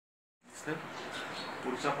तर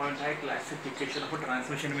पुढचा पॉईंट आहे classification of a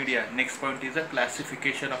transmission media. Next point is a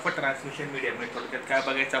classification of a transmission media. म्हणजे थोडक्यात काय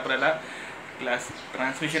बघायचं आपल्याला,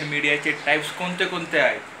 ट्रान्समिशन मीडियाचे टाईप्स कोणते कोणते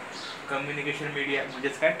आहेत. कम्युनिकेशन मीडिया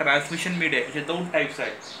म्हणजेच काय, ट्रान्समिशन मीडिया याचे दोन टाईप्स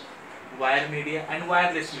आहेत, वायर मीडिया आणि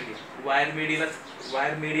वायरलेस मीडिया.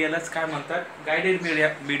 वायर मीडियालाच काय म्हणतात, गायडेड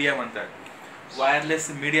मीडिया म्हणतात. वायरलेस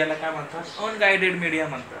मीडियाला काय म्हणतात, अनगायडेड मीडिया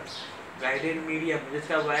म्हणतात. गायडेड मीडिया म्हणजेच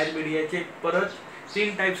काय, वायर मीडियाचे परत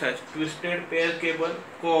 3 टाईप्स आहेत, twisted pair cable,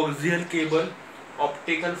 coaxial cable,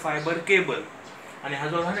 optical fibre cable. आणि हा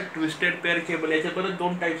जो आहे ना ट्विस्टेड पेअर केबल, याचे परत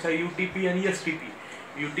 2 टाईप्स आहे, UTP आणि STP.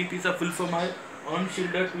 UTPचा फुल फॉर्म आहे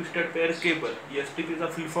अनशिल्डेड ट्विस्टेड पेअर केबल, STPचा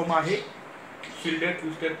फुल फॉर्म आहे शिल्डेड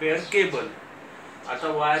ट्विस्टेड पेअर केबल. आता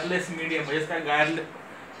वायरलेस मीडिया म्हणजेच काय,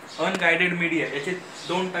 अनगायडेड मीडिया, याचे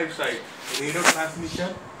 2 टाईप्स आहेत, radio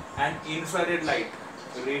transmission and infrared light.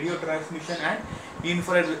 Radio transmission and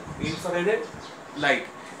infrared light.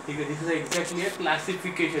 ठीक आहे, दिस is exactly a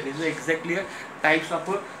classification, this is exactly a types of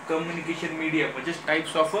a communication media, म्हणजेच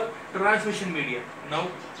types of a transmission media. Now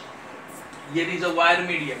here is a wire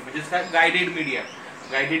media, म्हणजेच काय, guided media.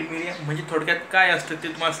 Guided media म्हणजे थोडक्यात काय असतं ते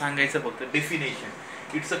तुम्हाला सांगायचं फक्त definition.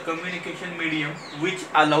 It's a communication medium which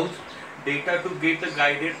allows data to get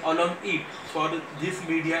guided along it. For this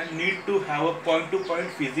media need to have a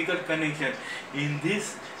point-to-point physical connection. In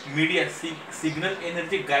this media, signal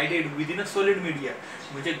energy guided within a solid media.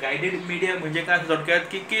 म्हणजे guided media म्हणजे काय, थोडक्यात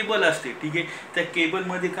की cable असते. ठीक आहे, त्या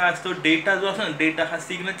केबलमध्ये काय असतो, डेटा जो असतो ना, डेटा हा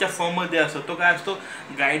सिग्नलच्या फॉर्ममध्ये असतो. तो काय असतो,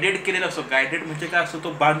 गायडेड केलेला असतो. गायडेड म्हणजे काय असतो,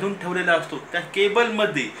 तो बांधून ठेवलेला असतो त्या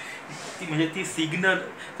केबलमध्ये. म्हणजे ती सिग्नल,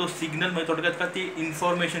 तो सिग्नल म्हणजे थोडक्यात का, ती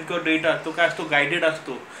इन्फॉर्मेशन किंवा डेटा तो काय असतो, गायडेड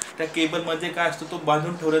असतो. त्या केबलमध्ये काय असतो, तो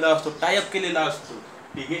बांधून ठेवलेला असतो, टायअप केलेला असतो.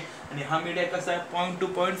 ठीक आहे, आणि हा मीडिया कसा आहे, point two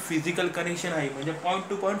point physical connection आहे. म्हणजे point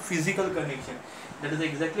two point physical connection, that is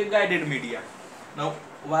exactly guided media. Now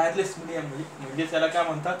wireless media म्हणजे त्याला काय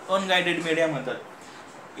म्हणतात, अनगायडेड मीडिया म्हणतात.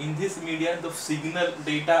 In this media the signal,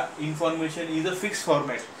 data, information is a fix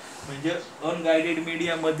format. म्हणजे अनगायडेड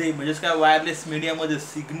मीडियामध्ये म्हणजेच काय, वायरलेस मीडियामध्ये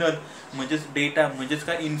सिग्नल म्हणजेच डेटा म्हणजेच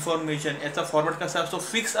काय, इन्फॉर्मेशन, याचा फॉर्मॅट कसा असतो,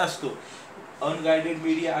 फिक्स असतो. अनगायडेड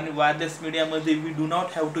मीडिया आणि वायरलेस मीडियामध्ये we do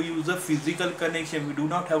not have to use a physical connection, we do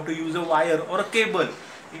not have to use a wire और अ केबल.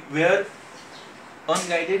 वेअर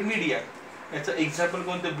अनगायडेड मीडिया, याचं एक्झाम्पल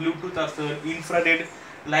कोणतं, ब्लूटूथ असेल, इन्फ्रारेड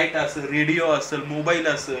लाईट असेल, रेडिओ असेल, मोबाईल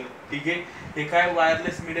असेल. ठीक आहे, हे काय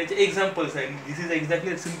वायरलेस मीडियाचे एक्झाम्पल्स आहेत. दिस is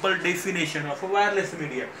exactly simple definition of a wireless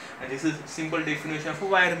media and this is simple definition of a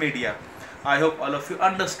wire media. I hope all of you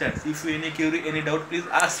understand. If you any query, any doubt, please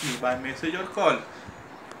ask me by message or call.